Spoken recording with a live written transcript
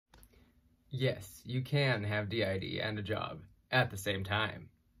Yes, you can have D.I.D. and a job at the same time.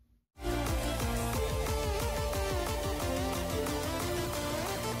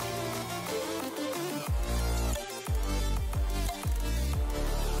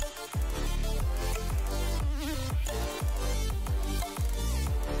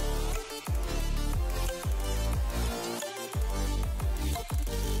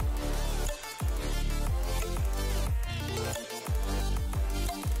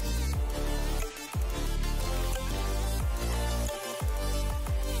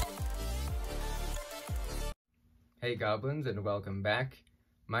 Hey goblins, and welcome back.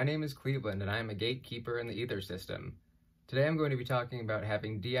 My name is Cleveland and I am a gatekeeper in the Aether system. Today I'm going to be talking about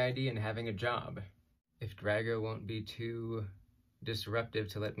having D.I.D. and having a job. If Drago won't be too disruptive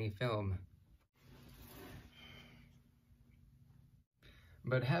to let me film.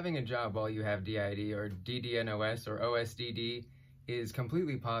 But having a job while you have D.I.D. or DDNOS or OSDD is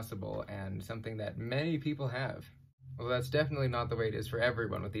completely possible and something that many people have. Well, that's definitely not the way it is for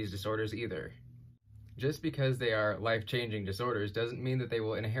everyone with these disorders either. Just because they are life-changing disorders doesn't mean that they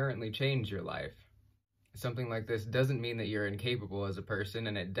will inherently change your life. Something like this doesn't mean that you're incapable as a person,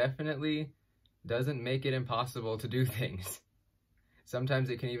 and it definitely doesn't make it impossible to do things. Sometimes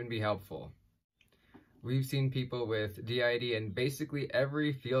it can even be helpful. We've seen people with D.I.D. in basically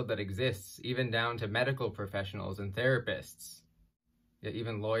every field that exists, even down to medical professionals and therapists. Yeah,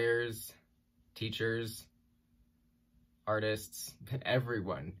 even lawyers, teachers, artists,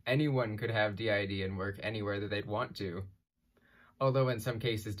 everyone. Anyone could have D.I.D. and work anywhere that they'd want to. Although in some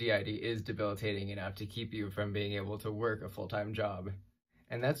cases D.I.D. is debilitating enough to keep you from being able to work a full-time job.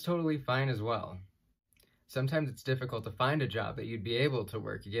 And that's totally fine as well. Sometimes it's difficult to find a job that you'd be able to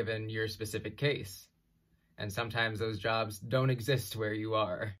work given your specific case. And sometimes those jobs don't exist where you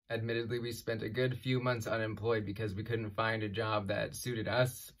are. Admittedly, we spent a good few months unemployed because we couldn't find a job that suited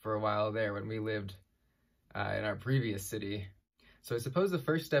us for a while there when we lived in our previous city. So I suppose the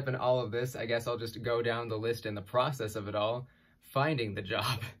first step in all of this, I guess I'll just go down the list in the process of it all, finding the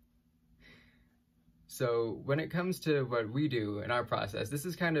job. So when it comes to what we do in our process, this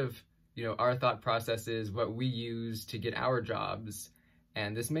is kind of, our thought processes, what we use to get our jobs.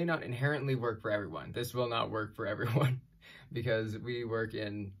 And this may not inherently work for everyone. This will not work for everyone because we work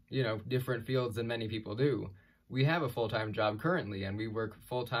in, different fields than many people do. We have a full-time job currently, and we work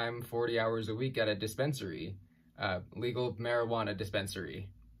full-time 40 hours a week at a dispensary, legal marijuana dispensary,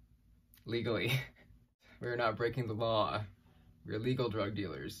 legally. We're not breaking the law. We're legal drug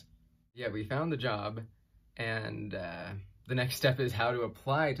dealers. Yeah, we found the job, and the next step is how to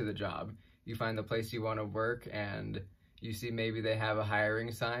apply to the job. You find the place you want to work, and you see maybe they have a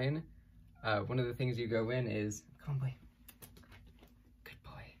hiring sign. One of the things you go in is, come on, boy.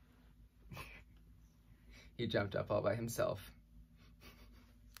 He jumped up all by himself.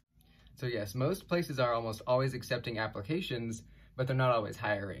 So yes, most places are almost always accepting applications, but they're not always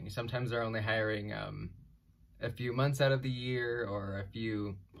hiring. Sometimes they're only hiring a few months out of the year, or a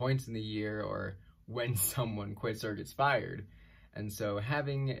few points in the year, or when someone quits or gets fired. And so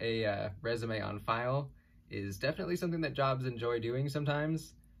having a resume on file is definitely something that jobs enjoy doing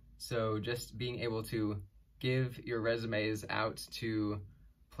sometimes. So just being able to give your resumes out to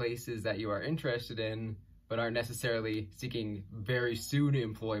places that you are interested in but aren't necessarily seeking very soon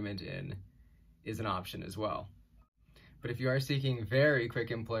employment in, is an option as well. But if you are seeking very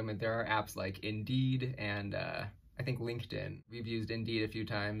quick employment, there are apps like Indeed and I think LinkedIn. We've used Indeed a few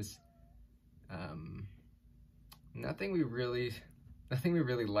times. Nothing we really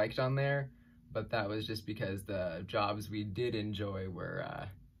liked on there, but that was just because the jobs we did enjoy were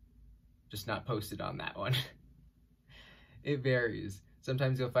just not posted on that one. It varies.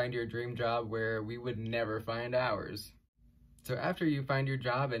 Sometimes you'll find your dream job where we would never find ours. So after you find your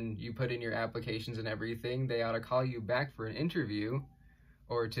job and you put in your applications and everything, they ought to call you back for an interview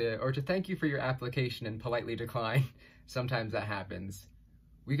or to thank you for your application and politely decline. Sometimes that happens.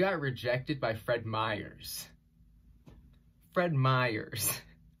 We got rejected by Fred Meyer's. Fred Meyer's,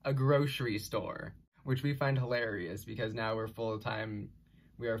 a grocery store, which we find hilarious because now we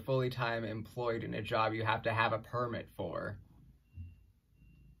are fully time employed in a job you have to have a permit for.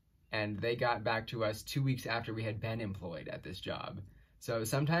 And they got back to us 2 weeks after we had been employed at this job. So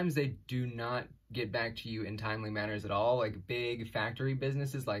sometimes they do not get back to you in timely manners at all, like big factory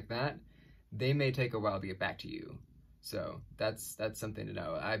businesses like that. They may take a while to get back to you. So that's something to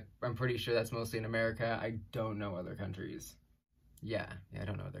know. I'm pretty sure that's mostly in America. I don't know other countries. Yeah, I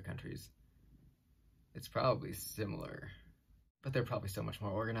don't know other countries. It's probably similar, but they're probably so much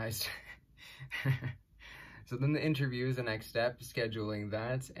more organized. So then the interview is the next step, scheduling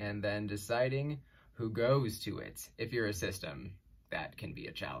that, and then deciding who goes to it. If you're a system, that can be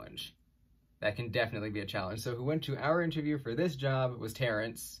a challenge. that can definitely be a challenge. So who went to our interview for this job was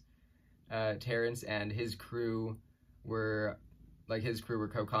Terrence. Terrence and his crew were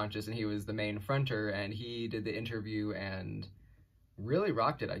co-conscious, and he was the main fronter, and he did the interview and really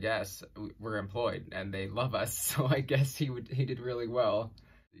rocked it, I guess. We're employed and they love us, so I guess he did really well.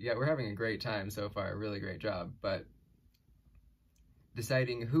 Yeah, we're having a great time so far, really great job. But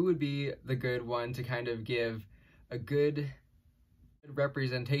deciding who would be the good one to kind of give a good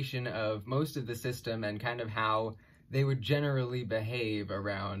representation of most of the system and kind of how they would generally behave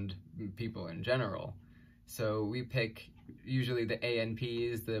around people in general. So we pick usually the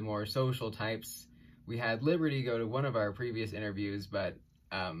ANPs, the more social types. We had Liberty go to one of our previous interviews, but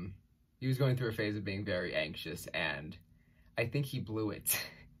he was going through a phase of being very anxious, and I think he blew it.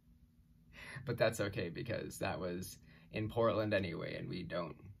 But that's okay, because that was in Portland anyway, and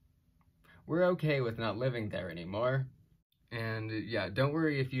we're okay with not living there anymore. And yeah, don't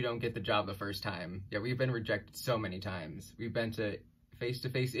worry if you don't get the job the first time. Yeah, we've been rejected so many times. We've been to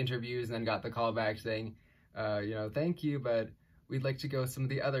face-to-face interviews and then got the call back saying, thank you, but we'd like to go with some of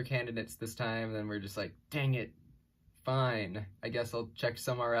the other candidates this time. And then we're just like, dang it, fine. I guess I'll check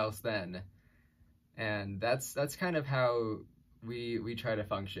somewhere else then. And that's kind of how we try to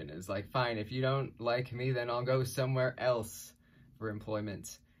function, is like, fine, if you don't like me, then I'll go somewhere else for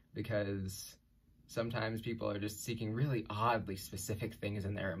employment, because sometimes people are just seeking really oddly specific things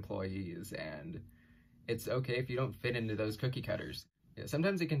in their employees, and it's okay if you don't fit into those cookie cutters. Yeah,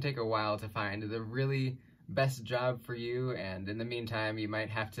 sometimes it can take a while to find the really best job for you, and in the meantime, you might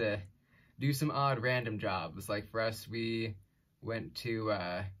have to do some odd random jobs. Like for us, we went to,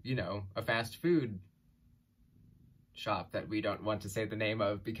 a fast food shop that we don't want to say the name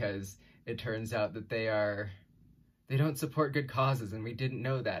of, because it turns out that they don't support good causes, and we didn't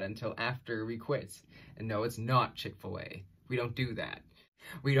know that until after we quit. And no, it's not Chick-fil-A. We don't do that.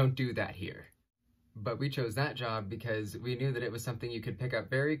 We don't do that here. But we chose that job because we knew that it was something you could pick up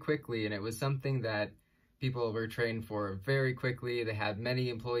very quickly, and it was something that people were trained for very quickly. They had many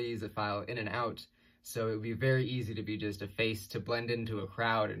employees that file in and out, so it would be very easy to be just a face to blend into a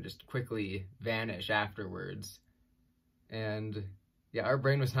crowd and just quickly vanish afterwards. And yeah, our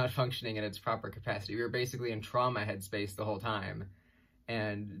brain was not functioning in its proper capacity. We were basically in trauma headspace the whole time.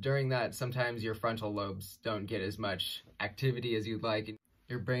 And during that, sometimes your frontal lobes don't get as much activity as you'd like.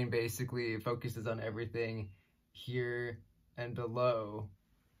 Your brain basically focuses on everything here and below,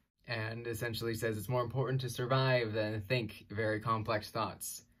 and essentially says it's more important to survive than think very complex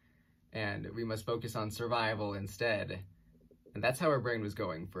thoughts. And we must focus on survival instead. And that's how our brain was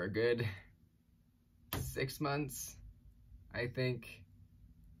going for a good 6 months, I think.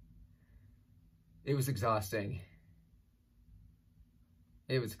 It was exhausting.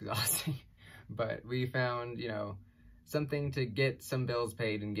 It was exhausting. But we found, something to get some bills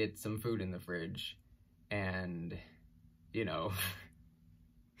paid and get some food in the fridge. And, it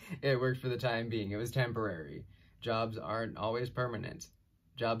worked for the time being. It was temporary. Jobs aren't always permanent.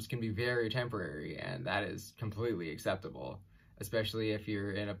 Jobs can be very temporary, and that is completely acceptable, especially if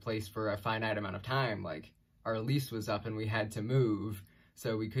you're in a place for a finite amount of time. Like, our lease was up and we had to move,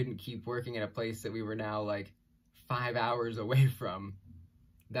 so we couldn't keep working at a place that we were now like 5 hours away from.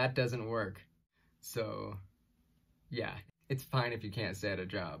 That doesn't work. So yeah, it's fine if you can't stay at a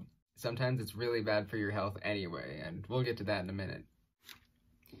job. Sometimes it's really bad for your health anyway, and we'll get to that in a minute.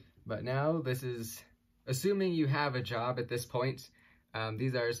 But now, this is assuming you have a job at this point.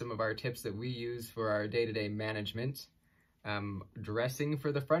 These are some of our tips that we use for our day-to-day management. Dressing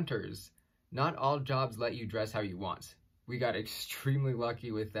for the fronters. Not all jobs let you dress how you want. We got extremely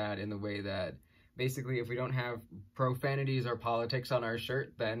lucky with that, in the way that basically if we don't have profanities or politics on our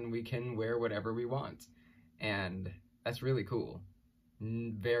shirt, then we can wear whatever we want. And that's really cool.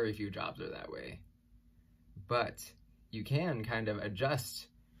 Very few jobs are that way. But you can kind of adjust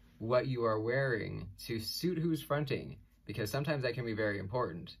what you are wearing to suit who's fronting, because sometimes that can be very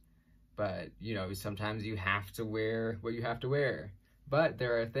important. But, sometimes you have to wear what you have to wear. But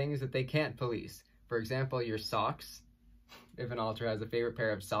there are things that they can't police. For example, your socks. If an alter has a favorite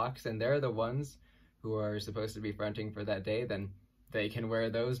pair of socks and they're the ones who are supposed to be fronting for that day, then they can wear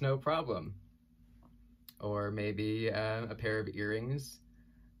those no problem. Or maybe a pair of earrings,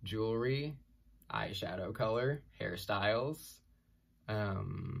 jewelry, eyeshadow color, hairstyles,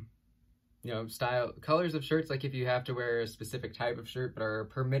 colors of shirts, like if you have to wear a specific type of shirt but are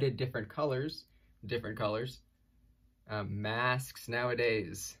permitted different colors. Masks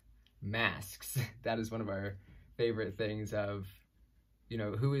nowadays. Masks. That is one of our favorite things of,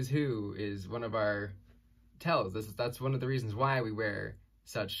 who is one of our tells. That's one of the reasons why we wear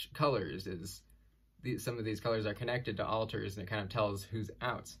such colors, is some of these colors are connected to alters, and it kind of tells who's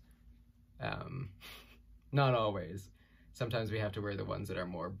out. Not always. Sometimes we have to wear the ones that are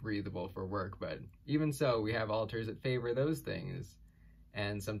more breathable for work, but even so, we have altars that favor those things.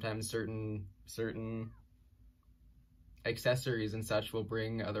 And sometimes certain accessories and such will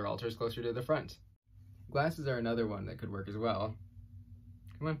bring other altars closer to the front. Glasses are another one that could work as well.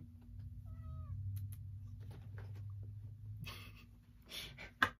 Come on.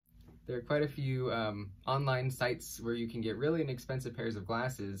 There are quite a few online sites where you can get really inexpensive pairs of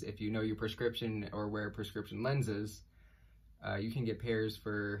glasses if you know your prescription or wear prescription lenses. You can get pairs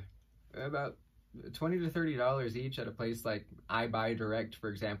for about $20 to $30 each at a place like I Buy Direct, for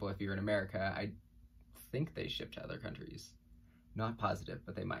example, if you're in America. I think they ship to other countries. Not positive,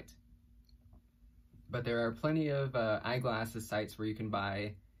 but they might. But there are plenty of eyeglasses sites where you can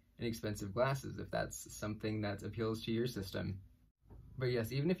buy inexpensive glasses if that's something that appeals to your system. But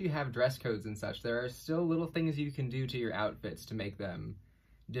yes, even if you have dress codes and such, there are still little things you can do to your outfits to make them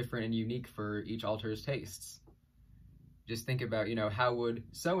different and unique for each altar's tastes. Just think about, how would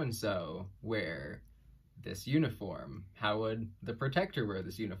so-and-so wear this uniform? How would the protector wear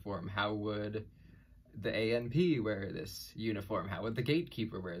this uniform? How would the ANP wear this uniform? How would the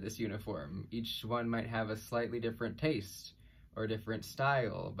gatekeeper wear this uniform? Each one might have a slightly different taste or different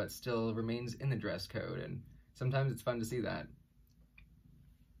style, but still remains in the dress code, and sometimes it's fun to see that.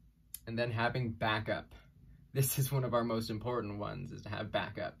 And then having backup. This is one of our most important ones, is to have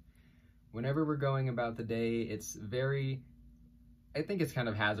backup. Whenever we're going about the day, I think it's kind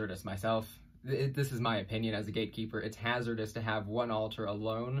of hazardous myself. This is my opinion as a gatekeeper. It's hazardous to have one altar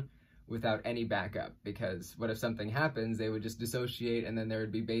alone without any backup, because what if something happens? They would just dissociate, and then there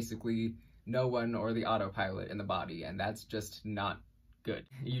would be basically no one or the autopilot in the body, and that's just not good.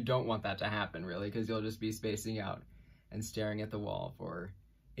 You don't want that to happen, really, because you'll just be spacing out and staring at the wall for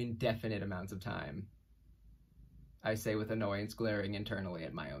indefinite amounts of time. I say with annoyance, glaring internally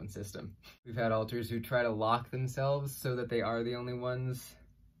at my own system. We've had altars who try to lock themselves so that they are the only ones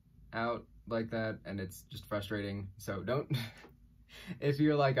out like that, and it's just frustrating. So don't, if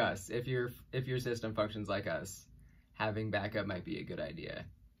you're like us, if your system functions like us, having backup might be a good idea.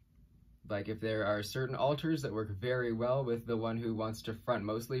 Like if there are certain altars that work very well with the one who wants to front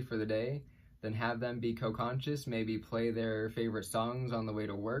mostly for the day, then have them be co-conscious, maybe play their favorite songs on the way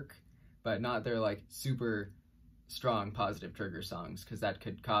to work, but not their like super strong positive trigger songs, because that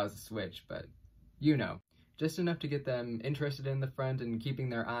could cause a switch, but just enough to get them interested in the front and keeping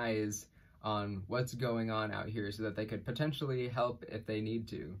their eyes on what's going on out here so that they could potentially help if they need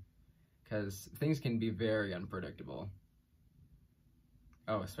to, because things can be very unpredictable.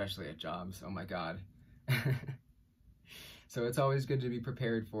 Oh, especially at jobs, oh my god. So it's always good to be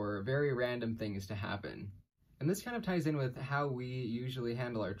prepared for very random things to happen. And this kind of ties in with how we usually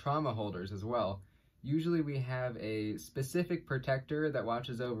handle our trauma holders as well. Usually we have a specific protector that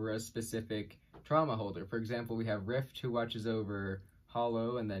watches over a specific trauma holder. For example, we have Rift, who watches over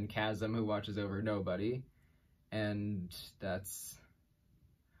Hollow, and then Chasm, who watches over Nobody. And that's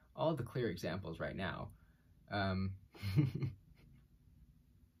all the clear examples right now.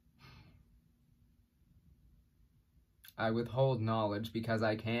 I withhold knowledge because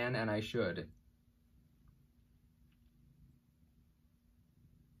I can and I should.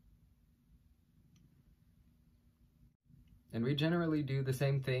 And we generally do the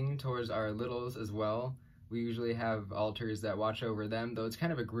same thing towards our littles as well. We usually have altars that watch over them, though it's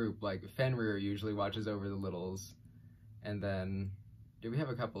kind of a group, like Fenrir usually watches over the littles. And then, we have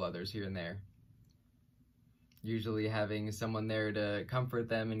a couple others here and there. Usually having someone there to comfort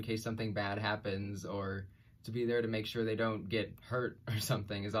them in case something bad happens, or to be there to make sure they don't get hurt or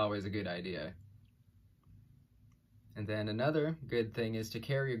something is always a good idea. And then another good thing is to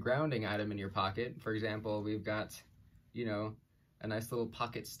carry a grounding item in your pocket. For example, we've got, a nice little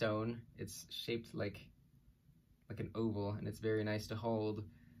pocket stone. It's shaped like an oval, and it's very nice to hold.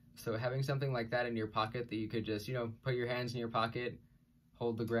 So having something like that in your pocket that you could just, put your hands in your pocket,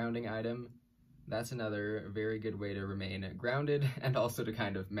 hold the grounding item, that's another very good way to remain grounded and also to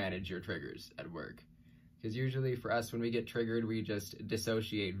kind of manage your triggers at work. Because usually for us, when we get triggered, we just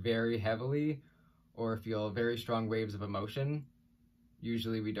dissociate very heavily or feel very strong waves of emotion.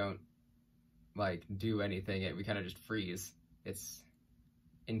 Usually we don't do anything, we kind of just freeze. It's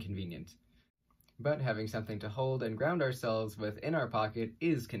inconvenient. But having something to hold and ground ourselves with in our pocket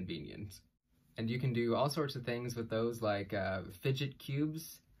is convenient. And you can do all sorts of things with those, like fidget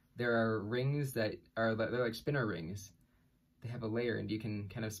cubes. There are rings they're like spinner rings. They have a layer and you can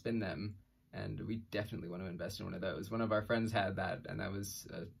kind of spin them. And we definitely want to invest in one of those. One of our friends had that, and that was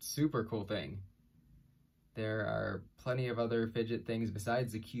a super cool thing. There are plenty of other fidget things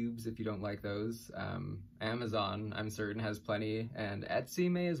besides the cubes if you don't like those. Amazon, I'm certain, has plenty, and Etsy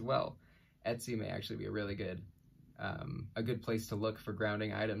may as well. Etsy may actually be a really good place to look for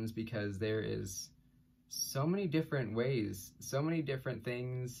grounding items, because there is so many different ways, so many different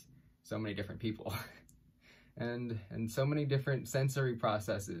things, so many different people, and so many different sensory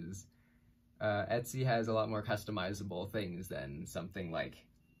processes. Etsy has a lot more customizable things than something like,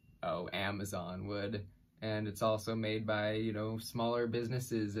 Amazon would. And it's also made by, smaller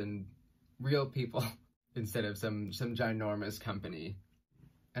businesses and real people instead of some ginormous company.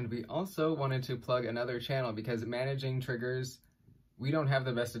 And we also wanted to plug another channel, because managing triggers, we don't have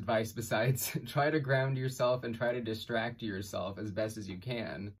the best advice besides try to ground yourself and try to distract yourself as best as you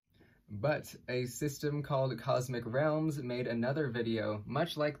can. But a system called Cosmic Realms made another video,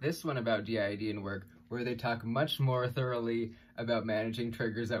 much like this one about D.I.D. and work, where they talk much more thoroughly about managing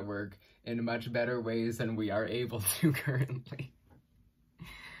triggers at work in much better ways than we are able to currently.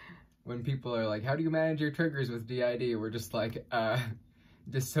 When people are like, how do you manage your triggers with D.I.D.? We're just like,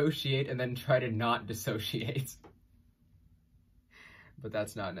 dissociate and then try to not dissociate. But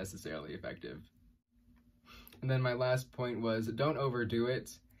that's not necessarily effective. And then my last point was, don't overdo it.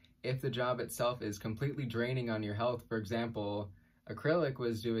 If the job itself is completely draining on your health, for example, Acrylic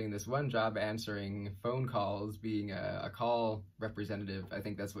was doing this one job answering phone calls, being a call representative, I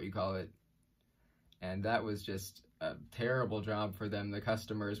think that's what you call it. And that was just a terrible job for them. The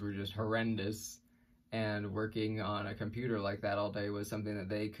customers were just horrendous, and working on a computer like that all day was something that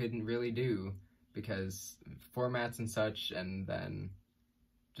they couldn't really do because formats and such, and then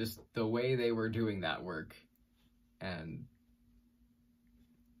just the way they were doing that work. And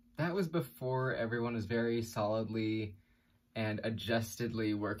that was before everyone was very solidly and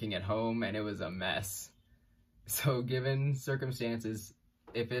adjustedly working at home, and it was a mess. So given circumstances,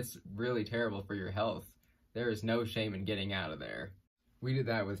 if it's really terrible for your health, there is no shame in getting out of there. We did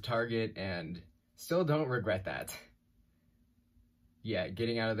that with Target and still don't regret that. Yeah,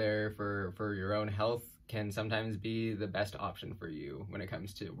 getting out of there for your own health can sometimes be the best option for you when it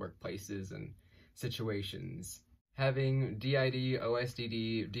comes to workplaces and situations. Having D.I.D,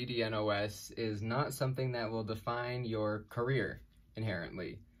 OSDD, DDNOS is not something that will define your career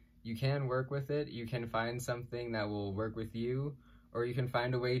inherently. You can work with it, you can find something that will work with you, or you can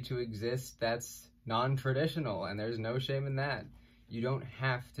find a way to exist that's non-traditional, and there's no shame in that. You don't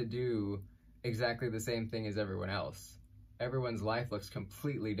have to do exactly the same thing as everyone else. Everyone's life looks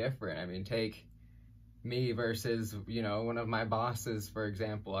completely different. I mean, take me versus, one of my bosses, for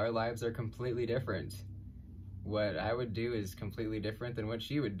example. Our lives are completely different. What I would do is completely different than what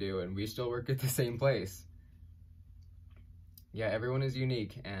she would do, and we still work at the same place. Yeah, everyone is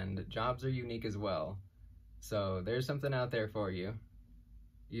unique, and jobs are unique as well. So there's something out there for you.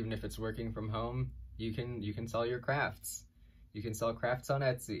 Even if it's working from home, you can sell your crafts. You can sell crafts on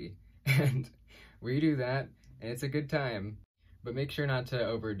Etsy, and we do that, and it's a good time. But make sure not to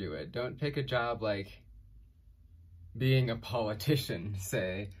overdo it. Don't pick a job like being a politician,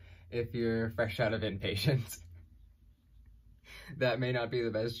 say, if you're fresh out of inpatient. That may not be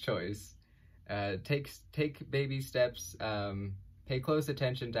the best choice. Take baby steps. Pay close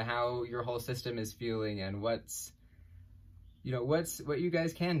attention to how your whole system is feeling and what you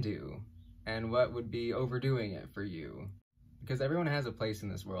guys can do and what would be overdoing it for you. Because everyone has a place in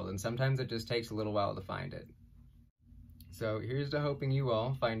this world, and sometimes it just takes a little while to find it. So here's to hoping you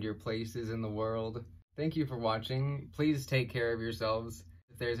all find your places in the world. Thank you for watching. Please take care of yourselves.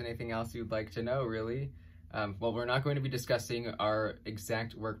 If there's anything else you'd like to know, really. Well, we're not going to be discussing our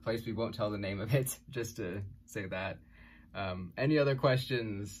exact workplace. We won't tell the name of it, just to say that. Any other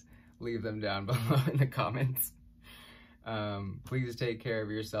questions, leave them down below in the comments. Please take care of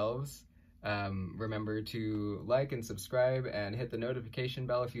yourselves. Remember to like and subscribe and hit the notification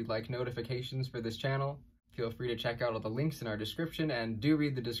bell if you'd like notifications for this channel. Feel free to check out all the links in our description, and do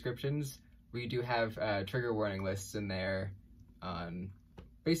read the descriptions. We do have trigger warning lists in there on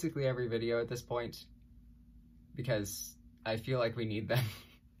basically every video at this point, because I feel like we need them,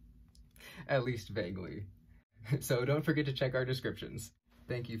 at least vaguely. So don't forget to check our descriptions.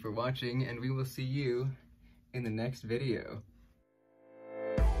 Thank you for watching, and we will see you in the next video.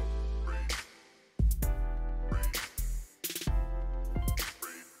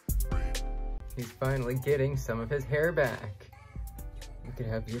 He's finally getting some of his hair back. Look at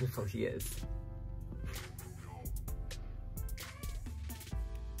how beautiful he is.